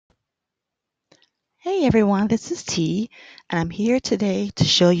Hey everyone, this is T, and I'm here today to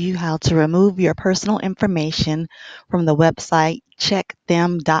show you how to remove your personal information from the website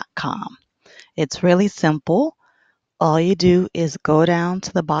checkthem.com. It's really simple. All you do is go down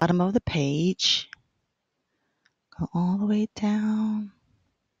to the bottom of the page, go all the way down,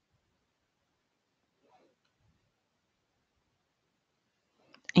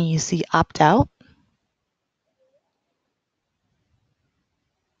 and you see opt out.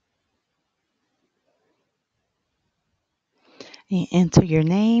 You enter your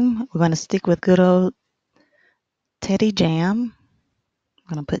name. We're going to stick with good old Teddy Jam.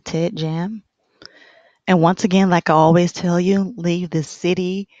 I'm going to put Ted Jam. And once again, like I always tell you, leave the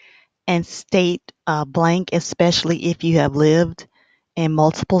city and state blank, especially if you have lived in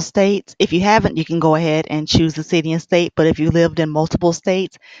multiple states. If you haven't, you can go ahead and choose the city and state. But if you lived in multiple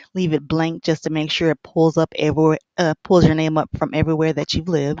states, leave it blank just to make sure it pulls up everywhere, pulls your name up from everywhere that you've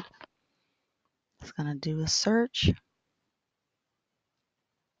lived. It's gonna do a search.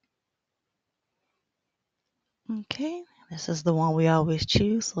 Okay, this is the one we always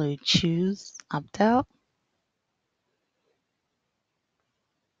choose. So you choose opt out.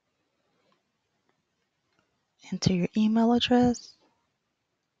 Enter your email address.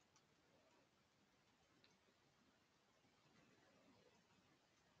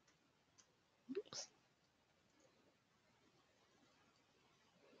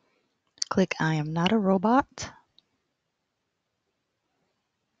 Click I am not a robot.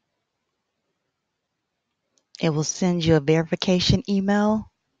 It will send you a verification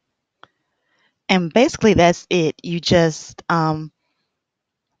email. And basically, that's it. You just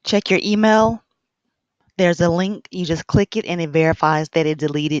check your email. There's a link. You just click it and it verifies that it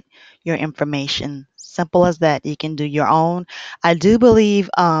deleted your information. Simple as that. You can do your own. I do believe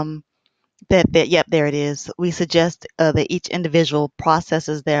yep, there it is. We suggest that each individual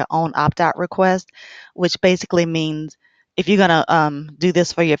processes their own opt out request, which basically means if you're going to do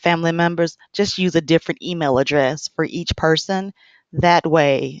this for your family members, just use a different email address for each person. That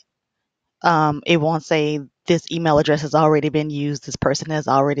way, it won't say this email address has already been used. This person has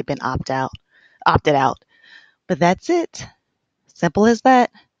already been opted out. But that's it. Simple as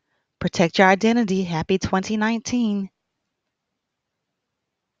that. Protect your identity. Happy 2019.